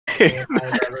game.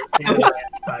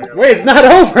 Wait, it's not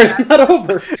over. It's not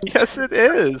over. Yes, it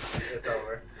is. It's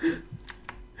over.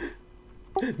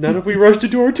 Not if we rush to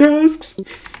do our tasks.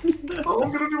 Oh,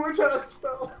 I'm gonna do my tasks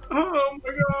now. Oh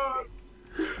my god.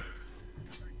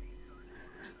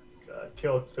 God,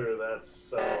 killed through that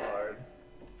so hard.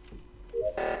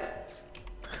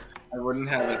 I wouldn't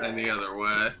have it any other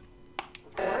way.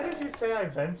 Why did you say I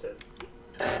vented?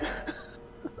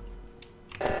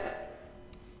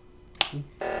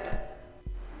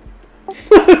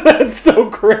 That's so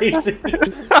crazy.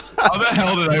 How the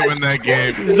hell did I win that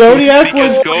game? Zodiac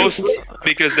was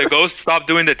Because the ghost stopped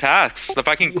doing the tasks. The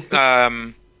fucking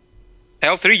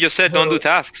L3 just said don't do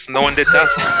tasks. No one did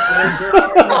tasks.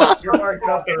 You're marking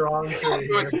up the wrong tree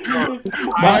here.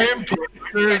 My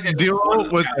imposter duo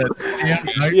was a damn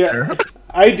nightmare. Yeah,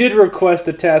 I did request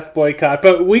a task boycott,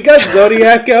 but we got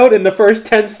Zodiac out in the first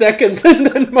 10 seconds, and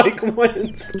then Mike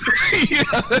wins. Yeah,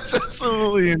 that's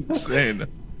absolutely insane.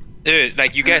 Dude,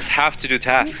 like, you guys have to do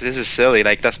tasks. This is silly.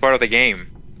 Like, that's part of the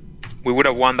game. We would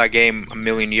have won that game a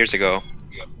million years ago.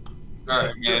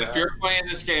 Alright, man, if you're playing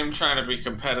this game trying to be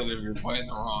competitive, you're playing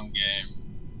the wrong game.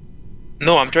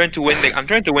 No, I'm trying to win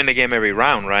the game every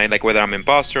round, right? Like, whether I'm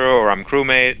imposter or I'm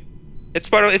crewmate. It's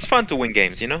fun to win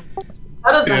games, you know?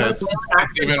 Yeah,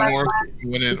 it's even more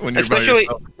when you're by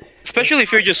yourself. Especially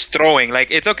if you're just throwing. Like,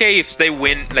 it's okay if they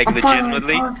win, like,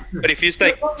 legitimately, but if you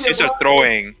start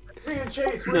throwing.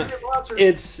 No,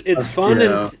 it's fun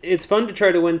and it's fun to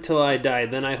try to win till I die.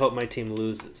 Then I hope my team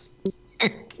loses.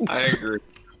 I agree.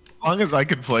 As long as I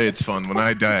can play, it's fun. When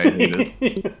I die, I hate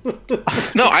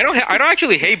it. No, I don't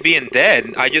actually hate being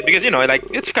dead. I just because like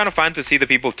it's kind of fun to see the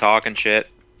people talk and shit.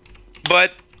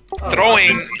 But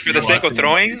throwing for the sake of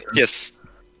throwing, just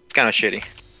it's kind of shitty.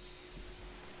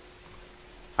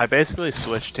 I basically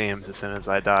switch teams as soon as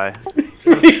I die.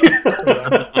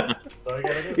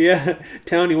 Yeah,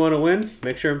 Town, you want to win?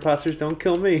 Make sure imposters don't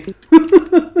kill me.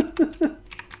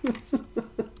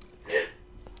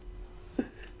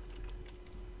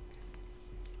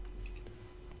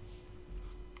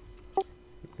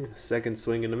 Second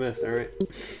swing and a miss. All right.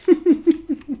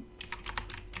 The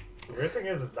weird thing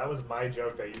is that was my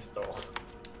joke that you stole.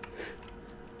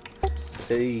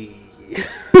 Hey.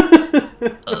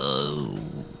 Oh.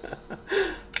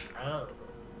 Oh.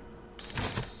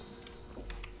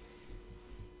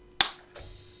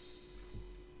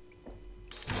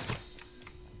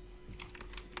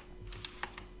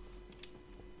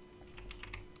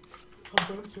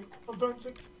 I'm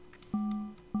dancing.